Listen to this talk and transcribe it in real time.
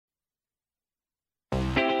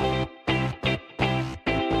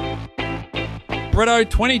Bretto,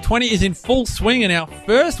 2020 is in full swing and our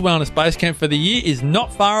first Wellness Base Camp for the year is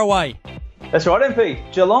not far away. That's right,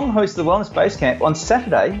 MP. Geelong hosts the Wellness Base Camp on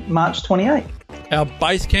Saturday, March 28. Our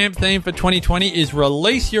Base Camp theme for 2020 is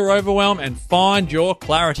Release Your Overwhelm and Find Your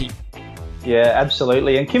Clarity. Yeah,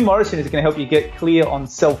 absolutely. And Kim Morrison is going to help you get clear on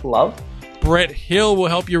self-love. Brett Hill will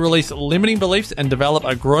help you release limiting beliefs and develop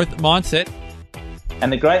a growth mindset.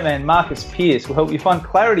 And the great man Marcus Pearce will help you find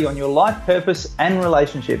clarity on your life purpose and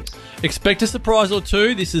relationships. Expect a surprise or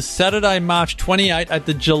two. This is Saturday, March 28 at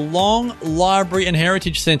the Geelong Library and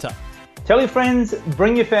Heritage Centre. Tell your friends,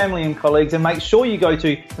 bring your family and colleagues, and make sure you go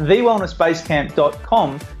to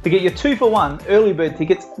thewellnessbasecamp.com to get your 2-for-1 early bird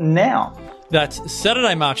tickets now. That's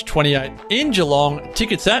Saturday, March 28 in Geelong.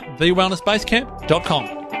 Tickets at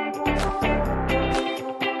thewellnessbasecamp.com.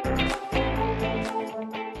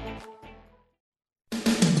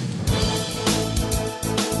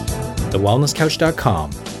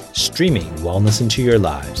 TheWellnessCouch.com, streaming wellness into your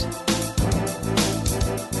lives.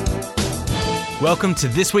 Welcome to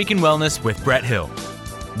This Week in Wellness with Brett Hill.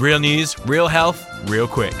 Real news, real health, real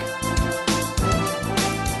quick.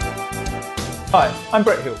 Hi, I'm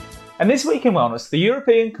Brett Hill. And this week in Wellness, the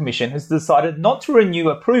European Commission has decided not to renew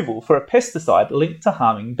approval for a pesticide linked to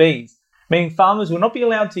harming bees, meaning farmers will not be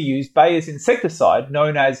allowed to use Bayer's insecticide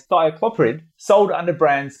known as thiacloprid, sold under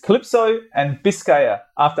brands Calypso and Biscaya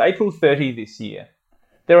after April 30 this year.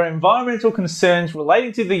 There are environmental concerns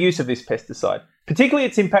relating to the use of this pesticide, particularly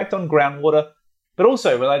its impact on groundwater, but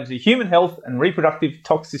also related to human health and reproductive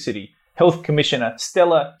toxicity, Health Commissioner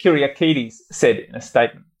Stella Kyriakides said in a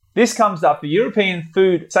statement. This comes after the European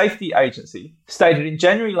Food Safety Agency stated in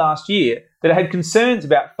January last year that it had concerns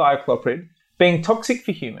about thiacloprid being toxic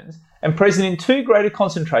for humans and present in too great a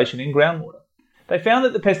concentration in groundwater. They found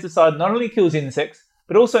that the pesticide not only kills insects,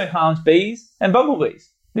 but also harms bees and bumblebees.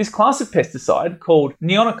 This class of pesticide, called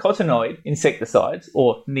neonicotinoid insecticides,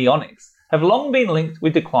 or neonics, have long been linked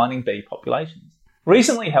with declining bee populations.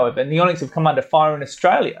 Recently, however, neonics have come under fire in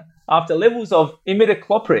Australia after levels of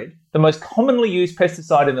imidacloprid, the most commonly used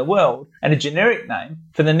pesticide in the world and a generic name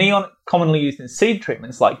for the neon commonly used in seed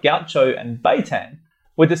treatments like Gaucho and Baytan,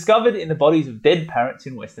 were discovered in the bodies of dead parrots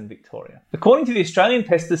in Western Victoria. According to the Australian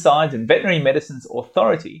Pesticides and Veterinary Medicines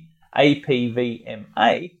Authority,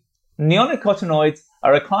 APVMA, neonicotinoids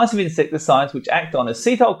are a class of insecticides which act on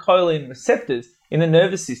acetylcholine receptors in the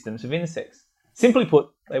nervous systems of insects. Simply put,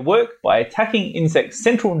 they work by attacking insects'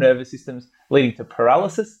 central nervous systems, leading to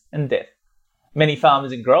paralysis and death. Many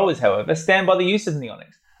farmers and growers, however, stand by the use of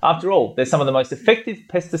neonics. After all, they're some of the most effective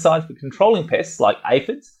pesticides for controlling pests like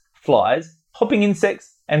aphids, flies, hopping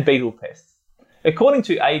insects, and beetle pests. According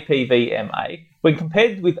to APVMA, when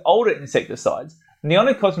compared with older insecticides,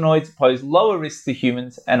 neonicotinoids pose lower risks to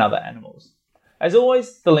humans and other animals. As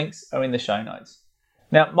always, the links are in the show notes.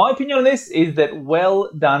 Now, my opinion on this is that well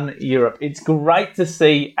done, Europe. It's great to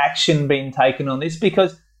see action being taken on this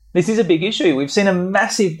because this is a big issue. We've seen a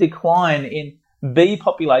massive decline in bee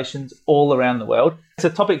populations all around the world. It's a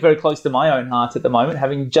topic very close to my own heart at the moment,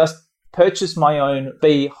 having just purchased my own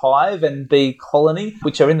bee hive and bee colony,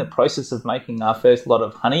 which are in the process of making our first lot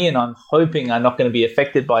of honey, and I'm hoping are not going to be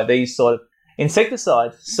affected by these sort of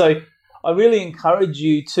insecticides. So I really encourage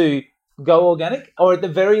you to go organic, or at the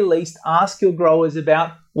very least ask your growers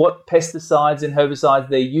about what pesticides and herbicides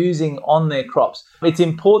they're using on their crops. It's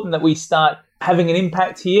important that we start having an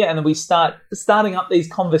impact here and that we starting up these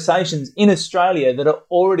conversations in Australia that are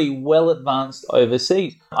already well advanced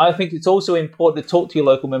overseas. I think it's also important to talk to your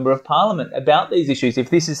local member of parliament about these issues.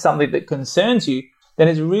 If this is something that concerns you, then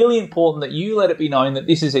it's really important that you let it be known that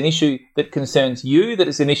this is an issue that concerns you, that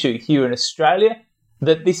it's an issue here in Australia,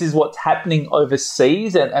 that this is what's happening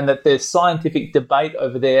overseas, and that the scientific debate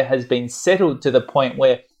over there has been settled to the point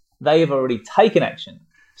where they have already taken action.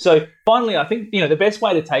 So finally, I think, the best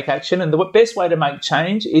way to take action and the best way to make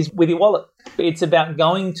change is with your wallet. It's about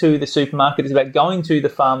going to the supermarket. It's about going to the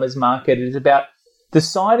farmer's market. It's about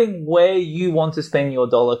deciding where you want to spend your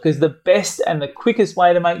dollar, because the best and the quickest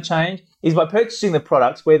way to make change is by purchasing the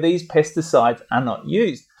products where these pesticides are not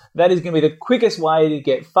used. That is going to be the quickest way to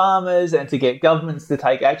get farmers and to get governments to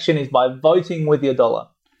take action, is by voting with your dollar.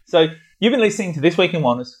 So you've been listening to This Week in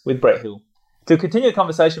Wellness with Brett Hill. To continue the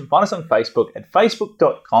conversation, find us on Facebook at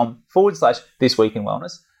facebook.com/This Week in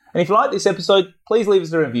Wellness. And if you like this episode, please leave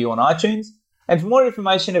us a review on iTunes. And for more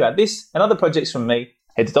information about this and other projects from me,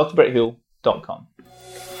 head to drbretthill.com.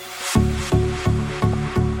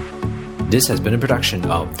 This has been a production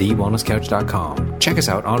of TheWellnessCouch.com. Check us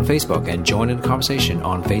out on Facebook and join in the conversation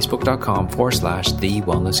on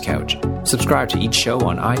Facebook.com/TheWellnessCouch. Subscribe to each show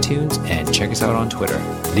on iTunes and check us out on Twitter.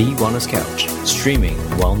 The Wellness Couch, streaming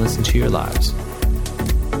wellness into your lives.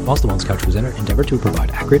 Whilst the Wellness Couch presenter endeavor to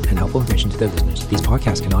provide accurate and helpful information to their listeners, these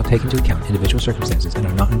podcasts cannot take into account individual circumstances and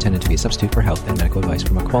are not intended to be a substitute for health and medical advice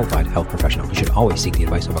from a qualified health professional. You should always seek the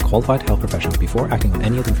advice of a qualified health professional before acting on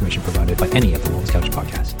any of the information provided by any of the Wellness Couch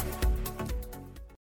podcasts.